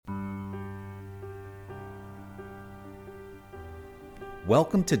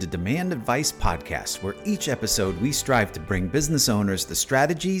Welcome to the Demand Advice Podcast, where each episode we strive to bring business owners the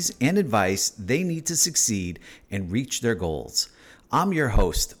strategies and advice they need to succeed and reach their goals. I'm your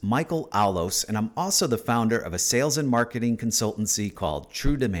host, Michael Aulos, and I'm also the founder of a sales and marketing consultancy called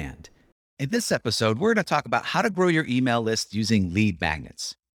True Demand. In this episode, we're going to talk about how to grow your email list using lead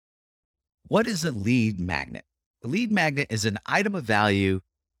magnets. What is a lead magnet? A lead magnet is an item of value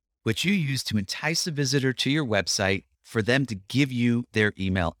which you use to entice a visitor to your website for them to give you their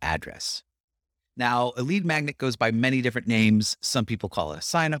email address. Now, a lead magnet goes by many different names. Some people call it a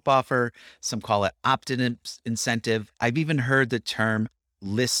sign-up offer. Some call it opt-in incentive. I've even heard the term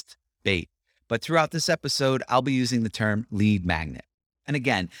list bait. But throughout this episode, I'll be using the term lead magnet. And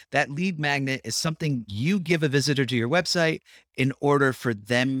again, that lead magnet is something you give a visitor to your website in order for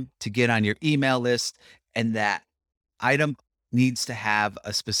them to get on your email list, and that item needs to have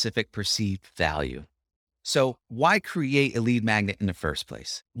a specific perceived value. So why create a lead magnet in the first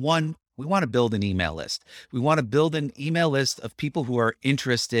place? One, we want to build an email list. We want to build an email list of people who are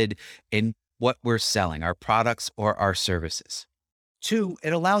interested in what we're selling, our products or our services. Two,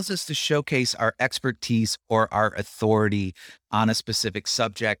 it allows us to showcase our expertise or our authority on a specific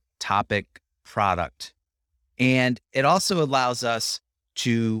subject, topic, product. And it also allows us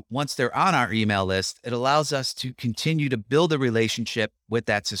to, once they're on our email list, it allows us to continue to build a relationship with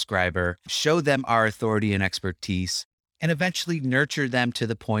that subscriber, show them our authority and expertise, and eventually nurture them to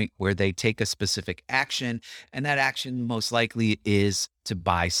the point where they take a specific action. And that action most likely is to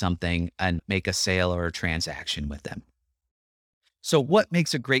buy something and make a sale or a transaction with them. So what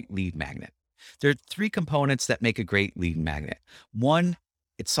makes a great lead magnet? There are three components that make a great lead magnet. One,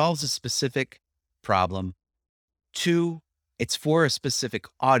 it solves a specific problem. Two, it's for a specific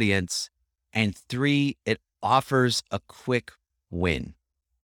audience. And three, it offers a quick win.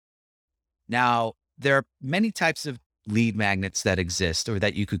 Now, there are many types of lead magnets that exist or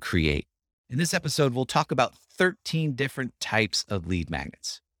that you could create. In this episode, we'll talk about 13 different types of lead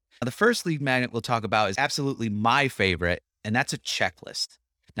magnets. Now, the first lead magnet we'll talk about is absolutely my favorite, and that's a checklist.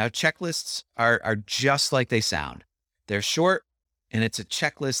 Now, checklists are just like they sound. They're short, and it's a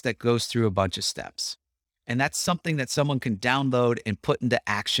checklist that goes through a bunch of steps. And that's something that someone can download and put into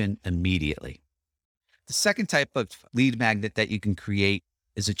action immediately. The second type of lead magnet that you can create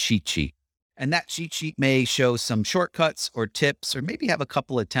is a cheat sheet. And that cheat sheet may show some shortcuts or tips, or maybe have a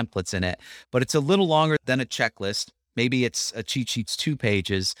couple of templates in it, but it's a little longer than a checklist. Maybe it's a cheat sheet's 2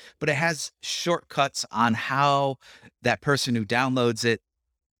 pages, but it has shortcuts on how that person who downloads it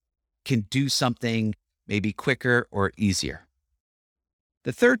can do something maybe quicker or easier.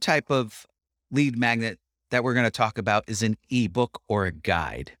 The third type of lead magnet that we're going to talk about is an ebook or a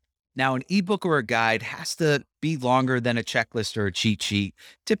guide. Now, an ebook or a guide has to be longer than a checklist or a cheat sheet.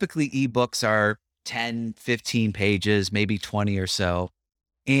 Typically, ebooks are 10, 15 pages, maybe 20 or so.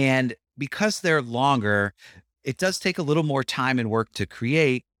 And because they're longer, it does take a little more time and work to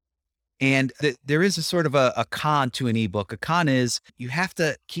create. And there is a sort of a con to an ebook. A con is you have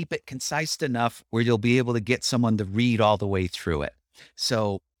to keep it concise enough where you'll be able to get someone to read all the way through it.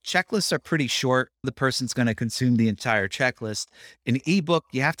 So checklists are pretty short. The person's going to consume the entire checklist. An ebook,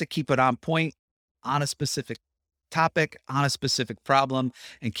 you have to keep it on point, on a specific topic, on a specific problem,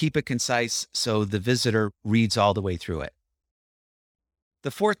 and keep it concise so the visitor reads all the way through it.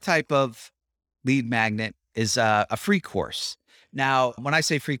 The fourth type of lead magnet is a free course. Now, when I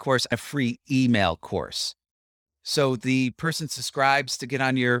say free course, a free email course. So the person subscribes to get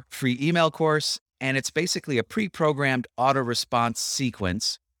on your free email course, and it's basically a pre-programmed auto response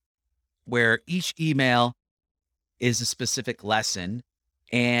sequence where each email is a specific lesson,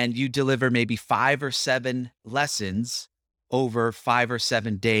 and you deliver maybe 5 or 7 lessons over 5 or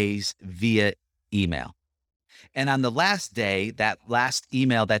 7 days via email. And on the last day, that last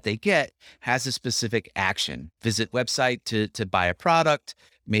email that they get has a specific action. Visit website to buy a product,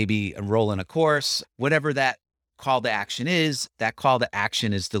 maybe enroll in a course, whatever that call to action is, that call to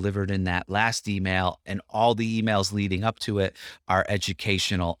action is delivered in that last email, and all the emails leading up to it are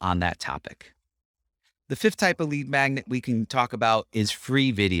educational on that topic. The fifth type of lead magnet we can talk about is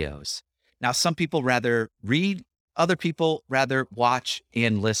free videos. Now, some people rather read, other people rather watch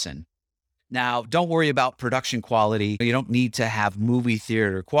and listen. Now, don't worry about production quality. You don't need to have movie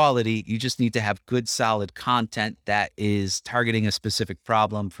theater quality. You just need to have good, solid content that is targeting a specific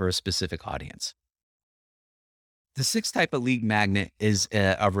problem for a specific audience. The sixth type of lead magnet is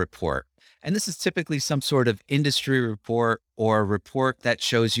a report. And this is typically some sort of industry report or a report that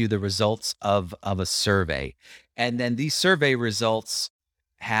shows you the results of a survey. And then these survey results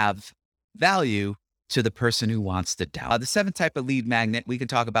have value to the person who wants to download. The seventh type of lead magnet we can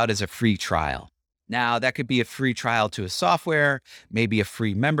talk about is a free trial. Now, that could be a free trial to a software, maybe a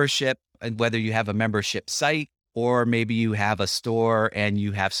free membership, and whether you have a membership site or maybe you have a store and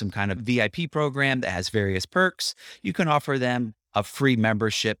you have some kind of VIP program that has various perks, you can offer them a free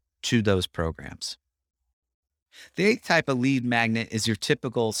membership to those programs. The eighth type of lead magnet is your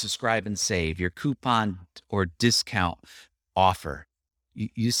typical subscribe and save, your coupon or discount offer.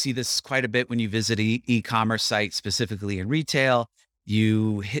 You see this quite a bit when you visit e-commerce sites, specifically in retail.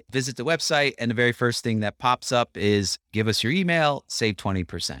 You visit the website and the very first thing that pops up is give us your email, save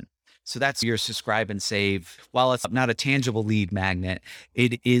 20%. So that's your subscribe and save. While it's not a tangible lead magnet,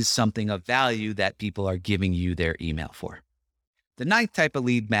 it is something of value that people are giving you their email for. The ninth type of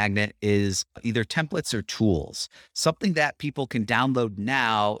lead magnet is either templates or tools, something that people can download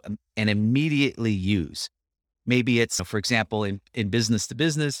now and immediately use. Maybe it's, for example, in business to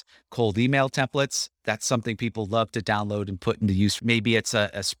business, cold email templates. That's something people love to download and put into use. Maybe it's a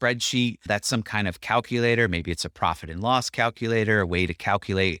spreadsheet. That's some kind of calculator. Maybe it's a profit and loss calculator, a way to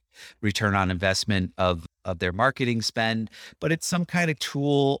calculate return on investment of their marketing spend. But it's some kind of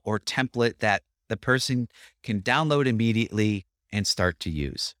tool or template that the person can download immediately and start to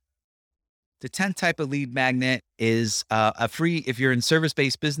use. The 10th type of lead magnet is a free, if you're in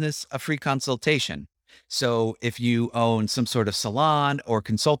service-based business, a free consultation. So if you own some sort of salon or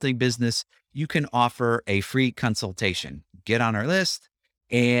consulting business, you can offer a free consultation. Get on our list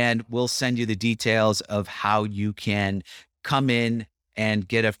and we'll send you the details of how you can come in and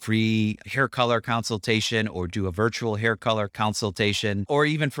get a free hair color consultation or do a virtual hair color consultation. Or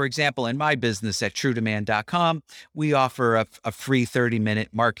even, for example, in my business at TrueDemand.com, we offer a free 30-minute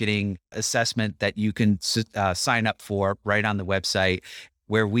marketing assessment that you can sign up for right on the website,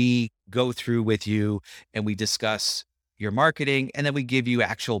 where we go through with you and we discuss your marketing, and then we give you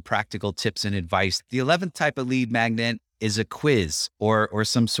actual practical tips and advice. The 11th type of lead magnet is a quiz or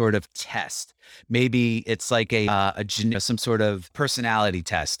some sort of test. Maybe it's like some sort of personality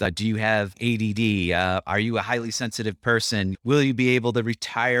test. Do you have ADD? Are you a highly sensitive person? Will you be able to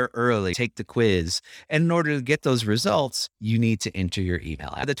retire early? Take the quiz. And in order to get those results, you need to enter your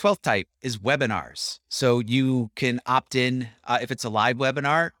email. The 12th type is webinars. So you can opt in. If it's a live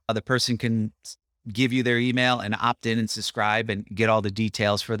webinar, the person can give you their email and opt in and subscribe and get all the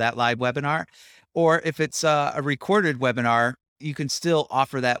details for that live webinar. Or if it's a recorded webinar, you can still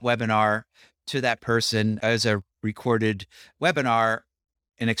offer that webinar to that person as a recorded webinar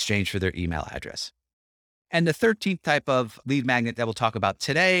in exchange for their email address. And the 13th type of lead magnet that we'll talk about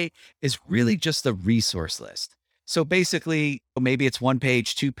today is really just the resource list. So basically, maybe it's 1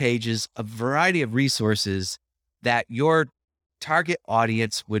 page, 2 pages, a variety of resources that your target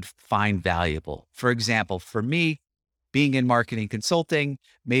audience would find valuable. For example, for me, being in marketing consulting,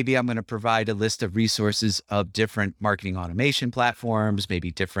 maybe I'm going to provide a list of resources of different marketing automation platforms, maybe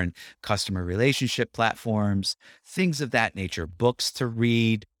different customer relationship platforms, things of that nature, books to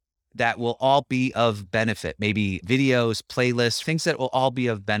read that will all be of benefit, maybe videos, playlists, things that will all be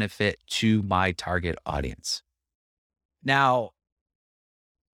of benefit to my target audience. Now,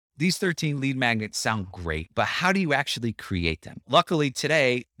 these 13 lead magnets sound great, but how do you actually create them? Luckily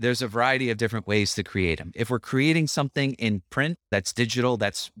today, there's a variety of different ways to create them. If we're creating something in print that's digital,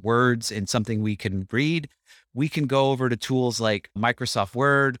 that's words and something we can read, we can go over to tools like Microsoft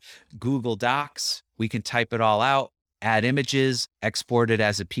Word, Google Docs. We can type it all out, add images, export it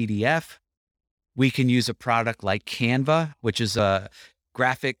as a PDF. We can use a product like Canva, which is a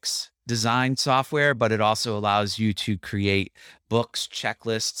graphics design software, but it also allows you to create books,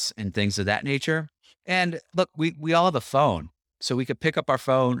 checklists, and things of that nature. And look, we all have a phone. So we could pick up our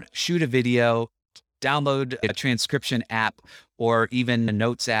phone, shoot a video, download a transcription app, or even a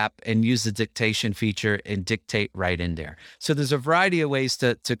notes app and use the dictation feature and dictate right in there. So there's a variety of ways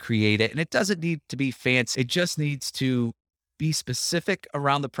to create it. And it doesn't need to be fancy. It just needs to be specific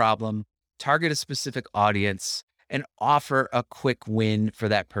around the problem, target a specific audience, and offer a quick win for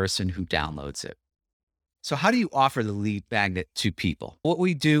that person who downloads it. So how do you offer the lead magnet to people? What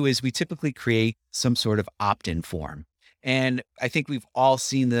we do is we typically create some sort of opt-in form. And I think we've all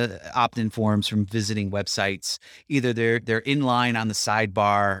seen the opt-in forms from visiting websites. Either they're in line on the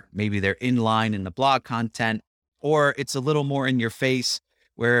sidebar, maybe they're in line in the blog content, or it's a little more in your face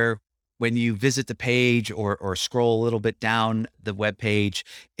where when you visit the page or scroll a little bit down the web page,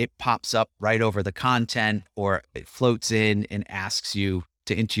 it pops up right over the content, or it floats in and asks you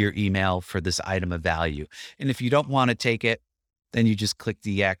to enter your email for this item of value. And if you don't want to take it, then you just click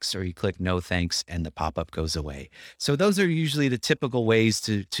the X or you click no thanks and the pop-up goes away. So those are usually the typical ways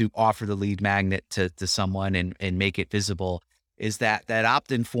to offer the lead magnet to someone and make it visible, is that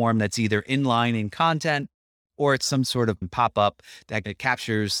opt-in form that's either inline in content or it's some sort of pop-up that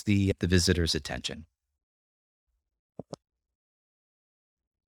captures the visitor's attention.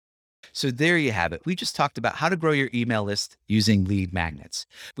 So there you have it. We just talked about how to grow your email list using lead magnets.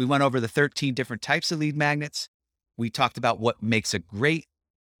 We went over the 13 different types of lead magnets. We talked about what makes a great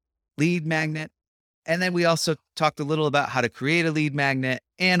lead magnet. And then we also talked a little about how to create a lead magnet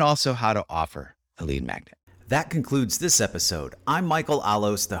and also how to offer a lead magnet. That concludes this episode. I'm Michael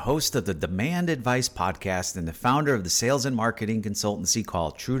Alos, the host of the Demand Advice podcast and the founder of the sales and marketing consultancy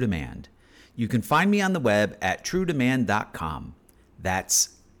called True Demand. You can find me on the web at truedemand.com.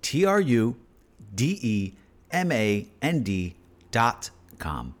 That's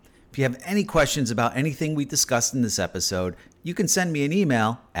TRUDEMAND.com. If you have any questions about anything we discussed in this episode, you can send me an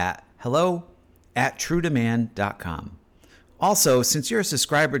email at hello@truedemand.com. Also, since you're a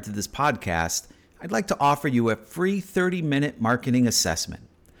subscriber to this podcast, I'd like to offer you a free 30-minute marketing assessment.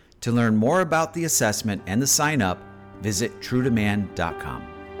 To learn more about the assessment and the sign up, visit truedemand.com.